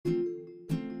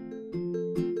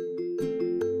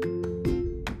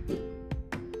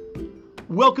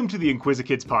Welcome to the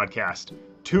Inquisikids podcast.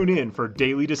 Tune in for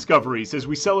daily discoveries as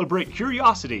we celebrate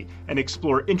curiosity and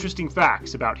explore interesting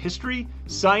facts about history,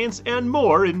 science, and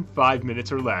more in 5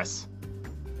 minutes or less.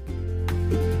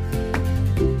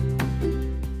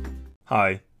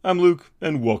 Hi, I'm Luke,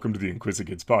 and welcome to the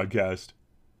Inquisikids podcast.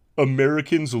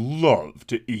 Americans love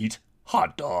to eat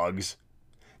hot dogs.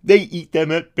 They eat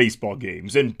them at baseball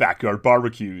games and backyard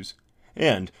barbecues.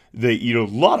 And they eat a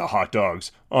lot of hot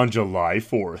dogs on July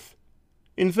 4th.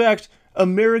 In fact,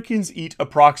 Americans eat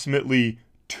approximately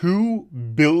 2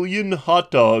 billion hot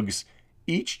dogs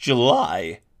each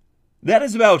July. That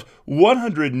is about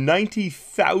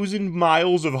 190,000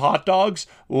 miles of hot dogs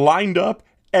lined up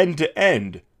end to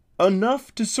end.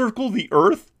 Enough to circle the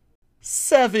Earth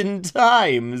 7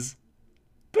 times.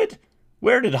 But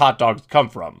where did hot dogs come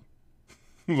from?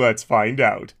 Let's find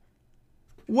out.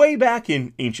 Way back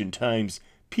in ancient times,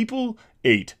 people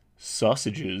ate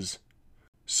sausages.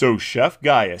 So Chef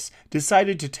Gaius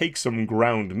decided to take some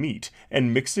ground meat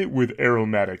and mix it with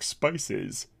aromatic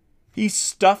spices. He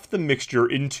stuffed the mixture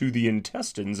into the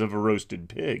intestines of a roasted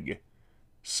pig.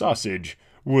 Sausage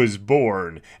was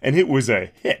born, and it was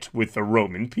a hit with the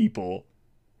Roman people.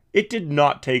 It did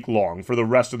not take long for the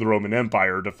rest of the Roman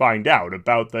Empire to find out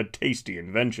about the tasty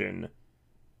invention.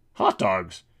 Hot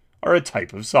dogs are a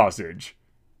type of sausage.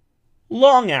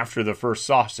 Long after the first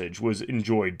sausage was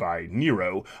enjoyed by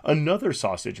Nero, another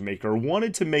sausage maker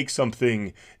wanted to make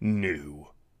something new.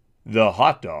 The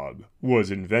hot dog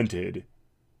was invented.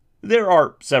 There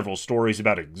are several stories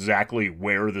about exactly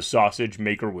where the sausage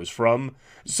maker was from.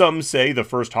 Some say the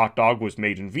first hot dog was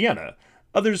made in Vienna.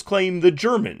 Others claim the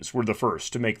Germans were the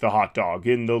first to make the hot dog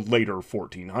in the later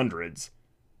 1400s.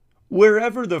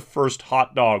 Wherever the first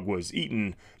hot dog was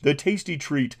eaten, the tasty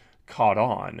treat caught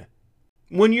on.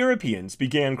 When Europeans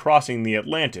began crossing the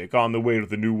Atlantic on the way to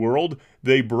the New World,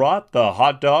 they brought the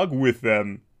hot dog with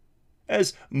them.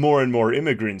 As more and more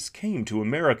immigrants came to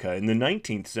America in the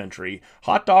 19th century,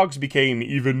 hot dogs became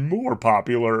even more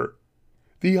popular.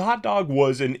 The hot dog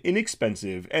was an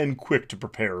inexpensive and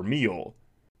quick-to-prepare meal.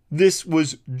 This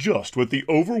was just what the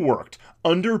overworked,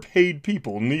 underpaid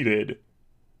people needed.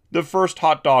 The first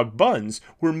hot dog buns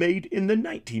were made in the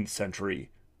 19th century.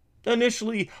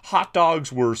 Initially, hot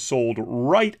dogs were sold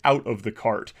right out of the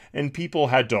cart, and people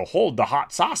had to hold the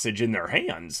hot sausage in their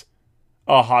hands.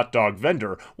 A hot dog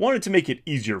vendor wanted to make it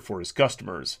easier for his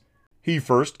customers. He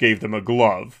first gave them a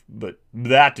glove, but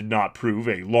that did not prove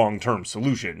a long-term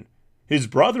solution. His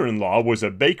brother-in-law was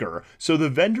a baker, so the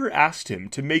vendor asked him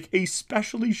to make a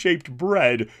specially shaped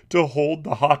bread to hold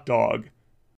the hot dog.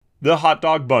 The hot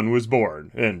dog bun was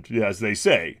born, and, as they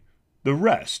say, the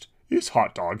rest is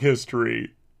hot dog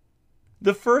history.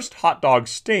 The first hot dog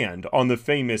stand on the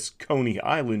famous Coney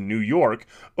Island, New York,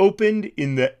 opened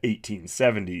in the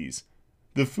 1870s.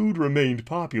 The food remained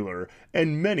popular,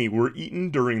 and many were eaten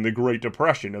during the Great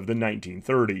Depression of the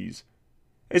 1930s.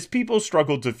 As people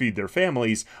struggled to feed their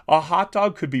families, a hot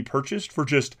dog could be purchased for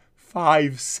just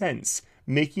 5 cents,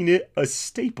 making it a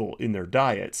staple in their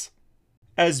diets.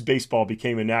 As baseball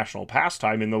became a national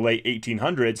pastime in the late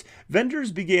 1800s,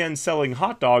 vendors began selling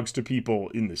hot dogs to people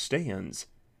in the stands.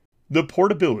 The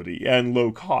portability and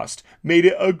low cost made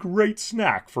it a great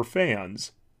snack for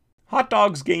fans. Hot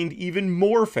dogs gained even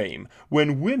more fame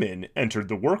when women entered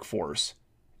the workforce.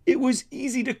 It was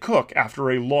easy to cook after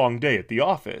a long day at the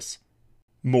office.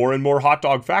 More and more hot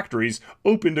dog factories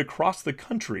opened across the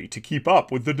country to keep up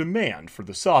with the demand for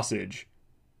the sausage.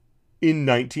 In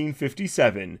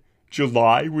 1957,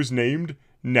 July was named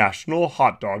National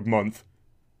Hot Dog Month.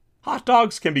 Hot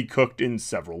dogs can be cooked in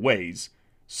several ways.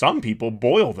 Some people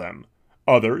boil them,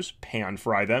 others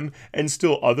pan-fry them, and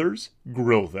still others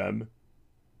grill them.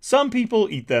 Some people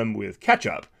eat them with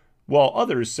ketchup, while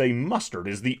others say mustard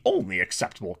is the only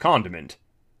acceptable condiment.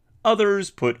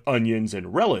 Others put onions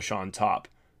and relish on top.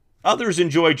 Others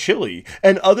enjoy chili,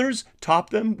 and others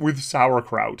top them with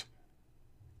sauerkraut.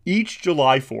 Each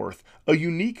July 4th, a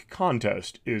unique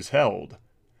contest is held.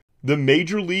 The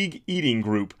Major League Eating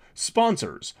Group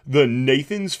sponsors the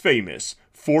Nathan's Famous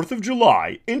 4th of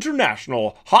July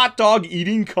International Hot Dog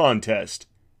Eating Contest.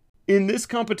 In this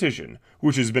competition,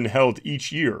 which has been held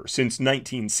each year since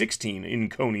 1916 in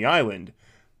Coney Island,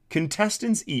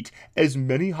 contestants eat as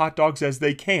many hot dogs as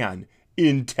they can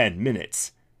in 10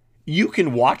 minutes. You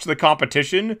can watch the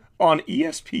competition on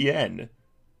ESPN.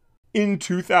 In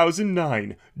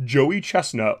 2009, Joey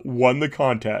Chestnut won the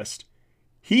contest.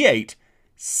 He ate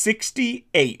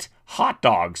 68 hot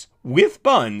dogs with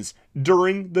buns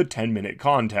during the 10-minute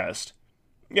contest.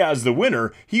 As the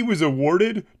winner, he was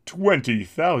awarded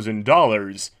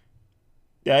 $20,000.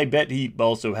 I bet he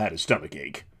also had a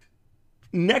stomachache.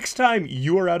 Next time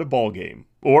you are at a ball game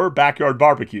or backyard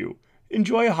barbecue,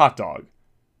 enjoy a hot dog.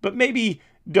 But maybe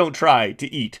don't try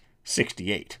to eat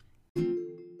 68.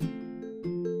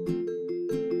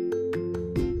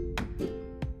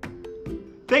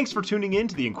 Thanks for tuning in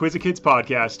to the Inquisikids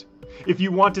podcast. If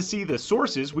you want to see the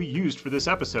sources we used for this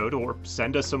episode or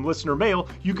send us some listener mail,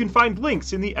 you can find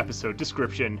links in the episode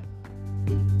description.